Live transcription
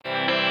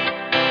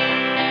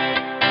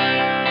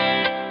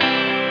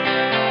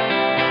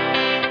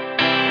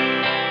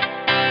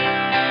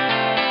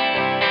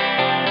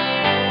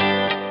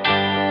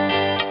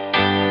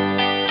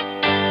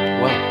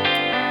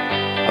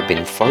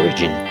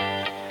foraging.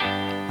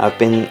 I've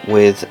been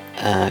with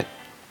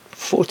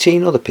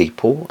 14 other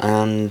people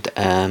and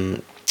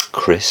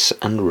Chris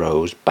and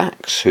Rose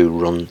Bax, who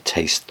run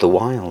Taste the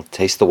Wild.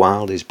 Taste the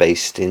Wild is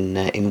based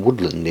in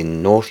Woodland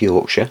in North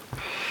Yorkshire,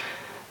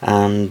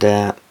 and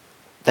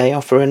they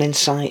offer an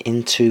insight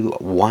into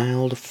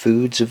wild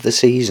foods of the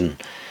season.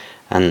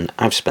 And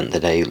I've spent the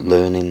day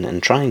learning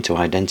and trying to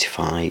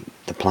identify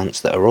the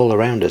plants that are all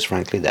around us,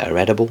 frankly, that are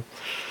edible.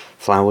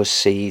 Flowers,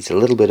 seeds, a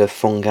little bit of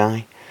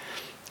fungi.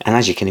 And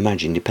as you can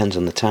imagine, depends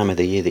on the time of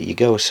the year that you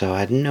go, so I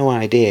had no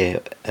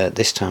idea at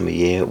this time of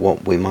year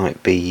what we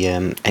might be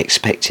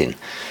expecting,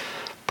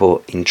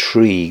 but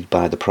intrigued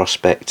by the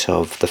prospect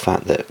of the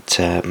fact that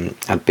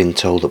I've been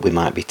told that we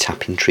might be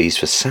tapping trees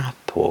for sap,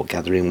 or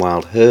gathering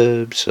wild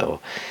herbs, or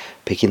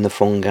picking the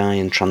fungi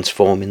and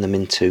transforming them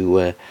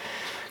into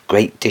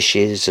great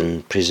dishes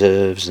and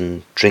preserves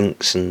and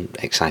drinks and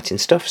exciting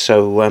stuff.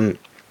 So I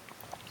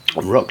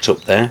rocked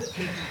up there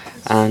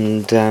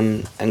and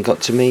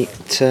got to meet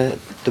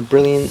the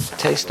brilliant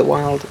Taste the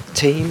Wild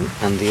team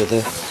and the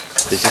other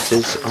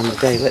visitors on the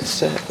day. Let's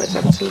have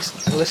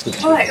a listen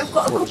to. All right, I've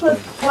got a couple of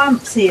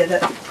plants here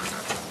that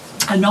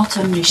are not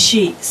on my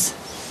sheets,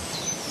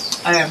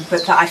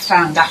 but that I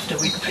found after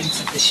we'd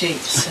printed the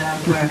sheets.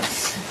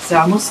 So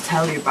I must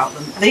tell you about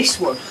them. This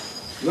one.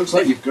 It looks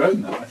like you've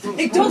grown that.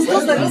 It does,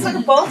 doesn't it? It looks like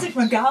I bought it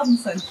from a garden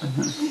centre.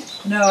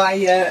 No,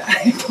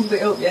 I pulled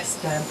it up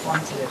yesterday and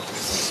planted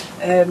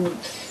it.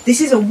 This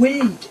is a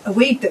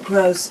weed that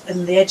grows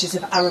in the edges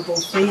of arable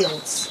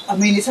fields. I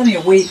mean, it's only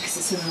a weed because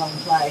it's in the wrong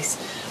place.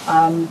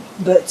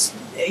 But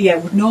yeah,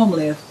 it would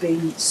normally have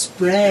been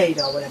sprayed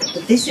or whatever.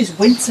 But this is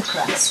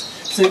wintercress,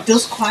 so it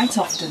does quite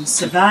often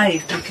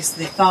survive because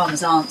the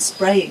farmers aren't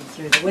spraying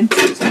through the winter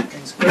and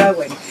something's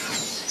growing.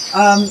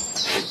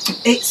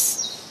 It's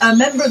a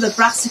member of the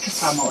brassica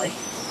family.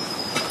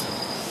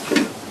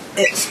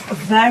 It's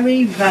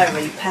very,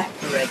 very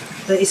peppery.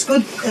 But it's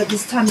good at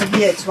this time of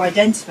year to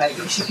identify it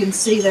because you can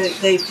see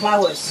the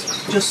flowers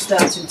just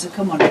starting to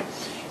come on it.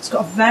 It's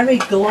got a very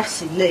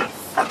glossy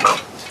leaf.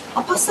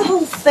 I'll pass the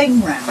whole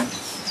thing round.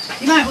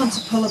 You might want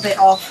to pull a bit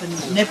off and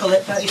nibble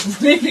it, but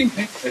it's really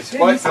it's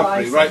quite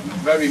peppery, right?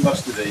 Very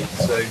mustardy.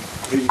 So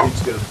really good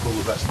to go and pull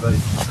the best of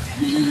it.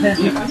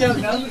 I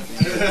don't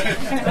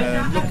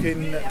know.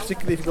 Looking,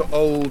 particularly if you've got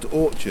old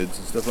orchards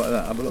and stuff like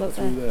that. Have a look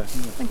through there.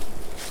 Yeah.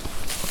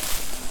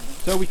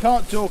 So we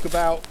can't talk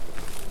about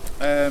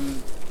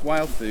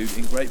wild food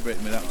in Great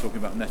Britain without talking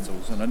about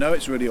nettles, and I know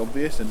it's really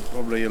obvious and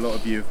probably a lot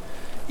of you have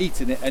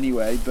eaten it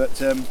anyway, but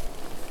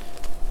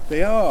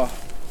they are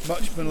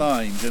much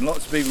maligned, and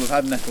lots of people have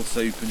had nettle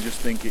soup and just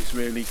think it's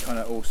really kind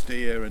of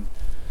austere and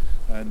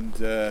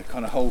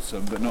kind of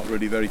wholesome but not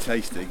really very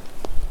tasty.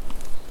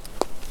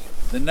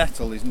 The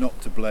nettle is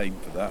not to blame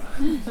for that.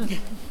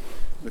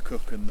 The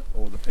cook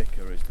or the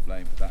picker is to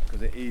blame for that,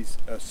 because it is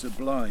a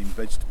sublime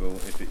vegetable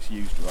if it's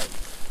used right.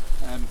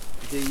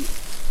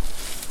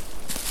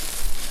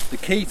 The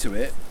key to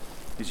it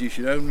is you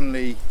should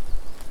only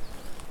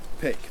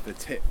pick the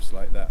tips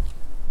like that.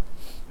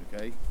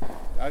 Okay,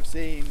 I've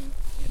seen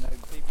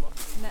people on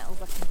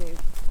nettles I can do.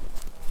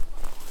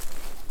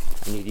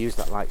 And you'd use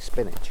that like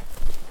spinach.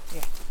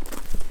 Yeah.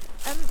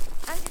 And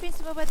you've been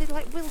somewhere where they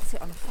like wilt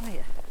it on a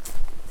fire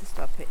to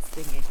stop it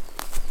stinging.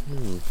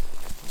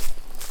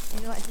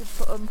 You like to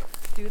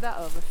do that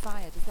over a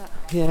fire, does that?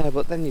 Yeah,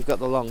 but then you've got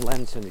the long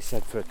length, and he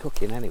said for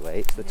cooking anyway,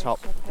 it's the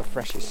top, the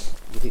freshest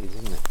it is,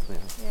 isn't it?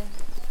 Yeah.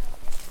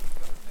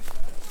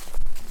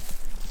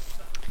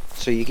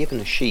 So you're given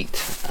a sheet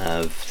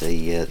of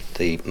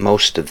the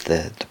most of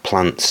the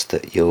plants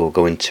that you're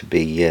going to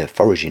be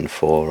foraging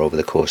for over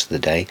the course of the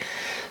day.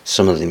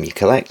 Some of them you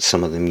collect,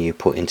 some of them you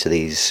put into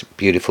these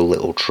beautiful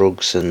little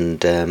trugs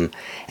and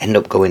end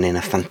up going in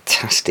a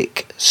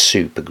fantastic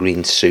soup, a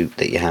green soup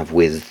that you have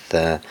with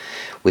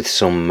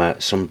some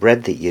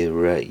bread that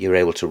you're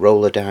able to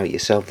roll it out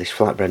yourself, this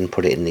flatbread, and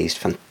put it in these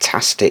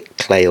fantastic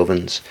clay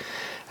ovens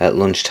at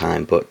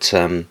lunchtime. But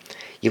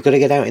you've got to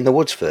get out in the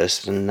woods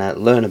first and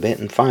learn a bit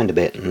and find a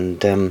bit.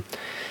 And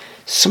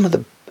some of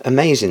the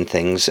amazing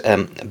things,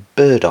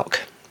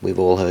 burdock. We've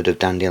all heard of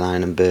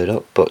dandelion and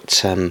burdock,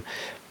 but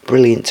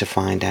brilliant to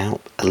find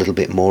out a little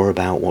bit more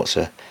about what's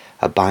a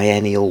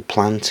biennial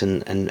plant,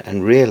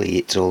 and really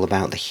it's all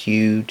about the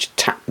huge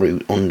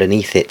taproot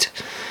underneath it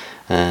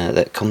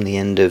that come the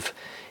end of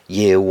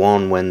year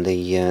one, when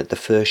the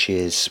first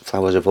year's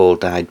flowers have all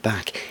died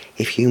back.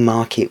 If you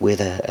mark it with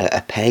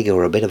a peg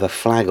or a bit of a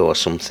flag or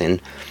something,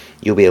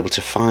 you'll be able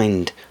to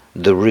find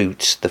the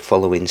roots the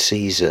following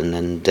season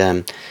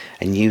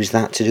and use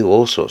that to do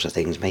all sorts of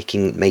things,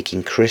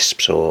 making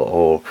crisps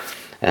or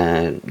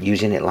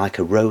using it like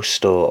a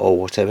roast or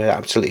whatever.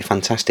 Absolutely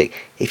fantastic.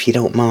 If you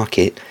don't mark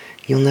it,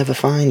 you'll never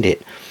find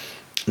it.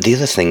 The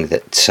other thing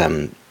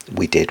that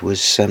we did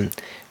was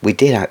we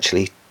did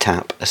actually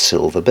tap a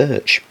silver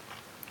birch.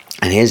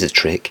 And here's the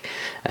trick: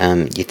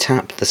 you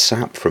tap the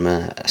sap from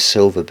a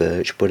silver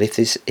birch, but if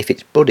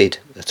it's budded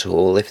at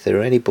all, if there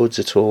are any buds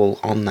at all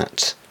on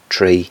that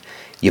tree,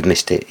 you've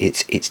missed it.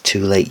 It's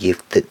too late.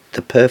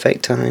 The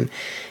perfect time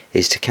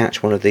is to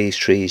catch one of these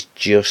trees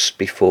just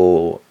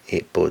before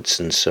it buds.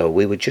 And so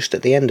we were just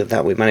at the end of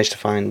that. We managed to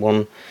find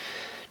one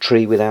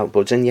tree without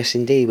buds, and yes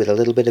indeed, with a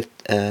little bit of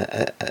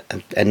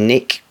a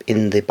nick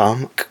in the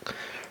bark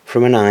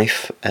from a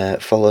knife,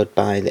 followed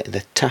by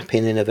the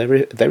tapping in a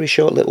very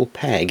short little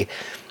peg,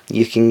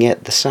 you can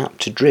get the sap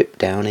to drip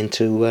down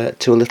into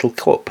to a little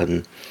cup,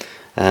 and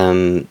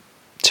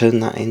turn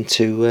that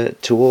into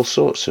to all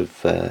sorts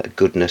of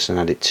goodness, and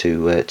add it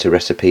to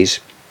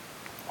recipes.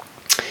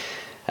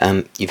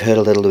 You've heard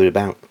a little bit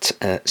about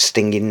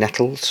stinging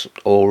nettles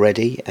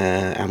already,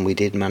 and we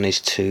did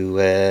manage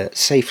to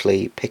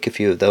safely pick a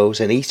few of those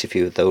and eat a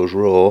few of those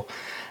raw,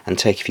 and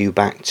take a few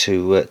back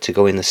to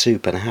go in the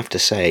soup. And I have to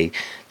say,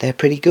 they're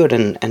pretty good,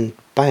 and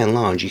by and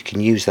large you can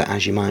use that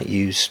as you might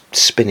use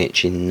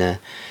spinach in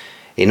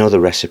other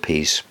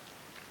recipes.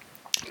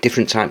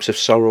 Different types of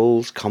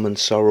sorrels, common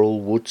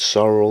sorrel, wood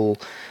sorrel,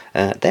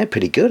 they're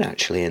pretty good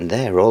actually, and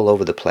they're all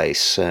over the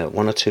place.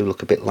 One or two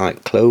look a bit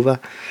like clover,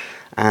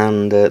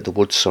 and the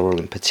wood sorrel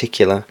in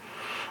particular,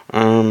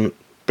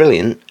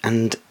 brilliant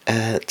and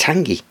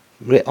tangy,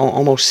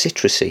 almost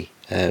citrusy,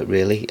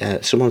 really.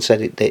 Someone said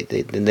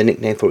the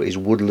nickname for it is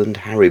woodland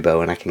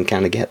Haribo, and I can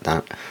kind of get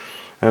that.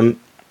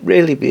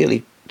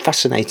 Really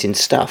fascinating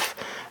stuff.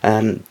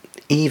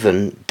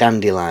 Even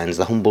dandelions,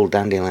 the humble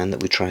dandelion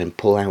that we try and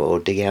pull out or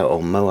dig out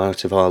or mow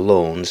out of our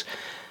lawns,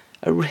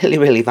 are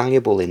really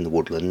valuable in the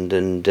woodland,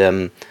 and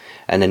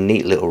a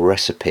neat little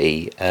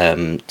recipe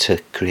to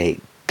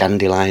create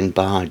dandelion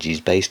barges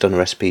based on a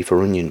recipe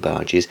for onion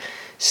barges.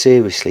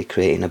 Seriously,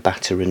 creating a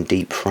batter and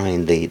deep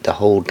frying the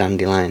whole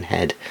dandelion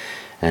head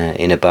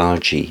in a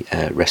bargee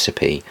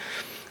recipe.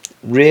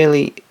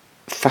 Really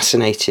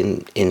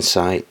fascinating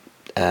insight.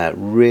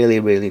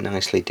 Really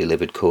nicely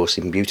delivered course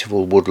in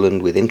beautiful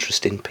woodland with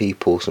interesting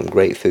people, some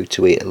great food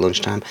to eat at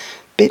lunchtime.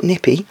 Bit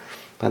nippy.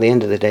 By the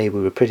end of the day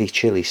we were pretty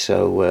chilly,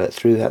 so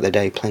throughout the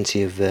day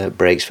plenty of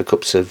breaks for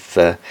cups of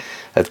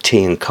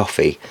tea and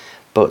coffee.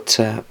 But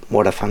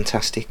what a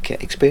fantastic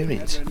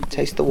experience.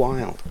 Taste the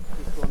wild.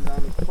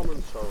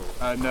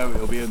 No,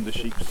 it'll be under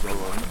sheep's sorrel.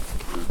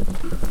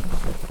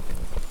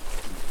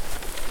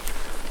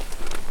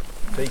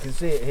 So you can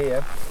see it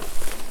here.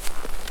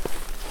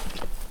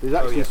 There's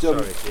actually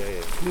some.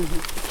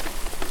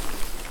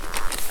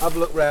 Have a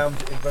look round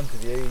in front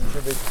of you. You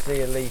should be able to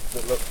see a leaf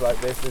that looks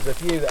like this. There's a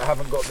few that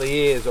haven't got the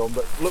ears on,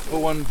 but look for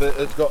one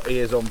that's got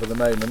ears on for the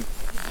moment.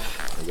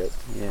 There you go.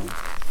 Yeah.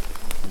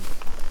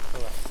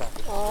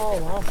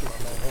 Oh wow,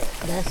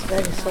 that's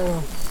very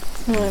sorrel.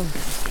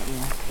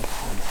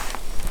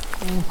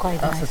 Quite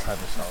That's nice. a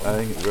type of sorrel. I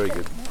think it's very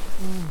good.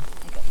 Oh,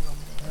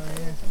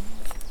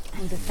 yeah.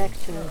 And the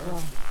texture as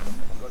well.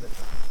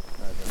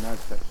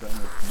 Nice texture.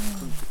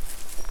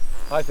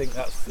 I think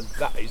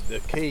that is the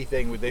key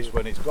thing with this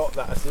one. It's got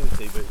that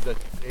acidity, but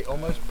it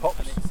almost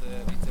pops.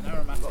 It's an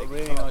aromatic. Got a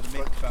really nice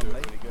mint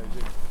family.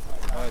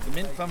 The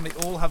mint family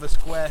all have a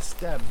square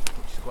stem,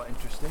 which is quite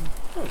interesting.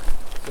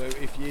 So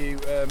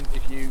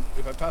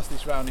if I pass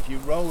this round, if you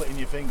roll it in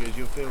your fingers,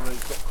 you'll feel that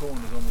it's got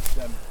corners on the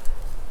stem.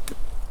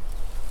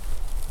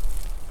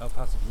 I'll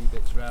pass a few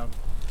bits round.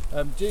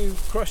 Do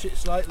crush it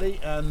slightly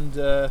and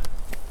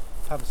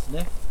have a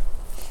sniff.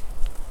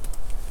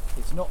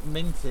 It's not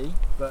minty,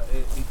 but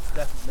it's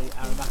definitely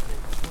aromatic.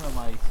 It's one of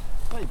my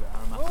favourite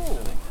aromatics,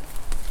 I think.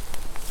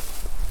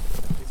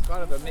 It's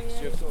kind of a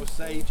mixture of sort of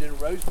sage and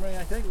rosemary,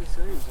 I think. It's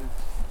a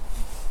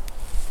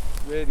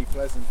really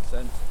pleasant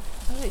scent.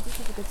 Oh, it does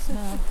have a good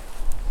smell.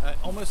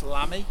 Almost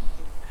lammy.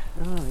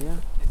 Oh yeah.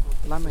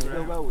 Lamb.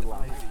 Well with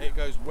lamb. It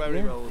goes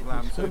very well with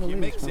lamb. So if you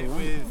mix it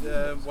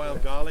with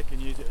wild garlic and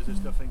use it as a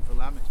stuffing for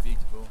lamb, it's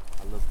beautiful.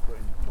 I love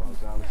putting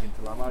wild garlic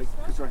into lamb.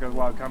 Because I go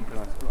wild camping,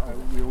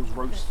 we always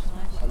roast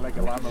a leg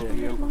of lamb over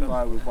the open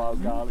fire with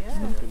wild garlic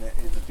stuff in it.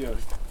 It's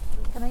just.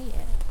 Can I eat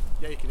it?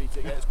 Yeah, you can eat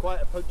it. Yeah, it's quite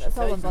a punchy That's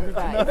all taste. on the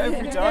right.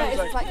 Every time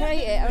Yeah, it's like, can I eat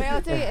it? I mean,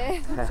 I'll do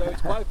it. So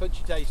it's quite a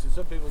punchy taste, and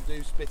some people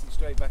do spit it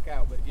straight back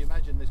out. But if you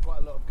imagine, there's quite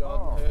a lot of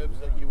garden herbs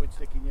that you would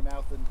stick in your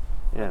mouth, and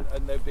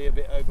they'd be a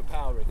bit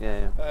overpowering.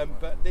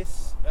 But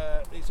this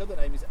its other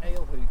name is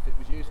ale hoof. It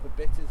was used for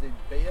bitters in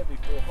beer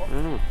before hops.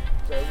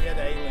 So we had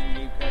ale in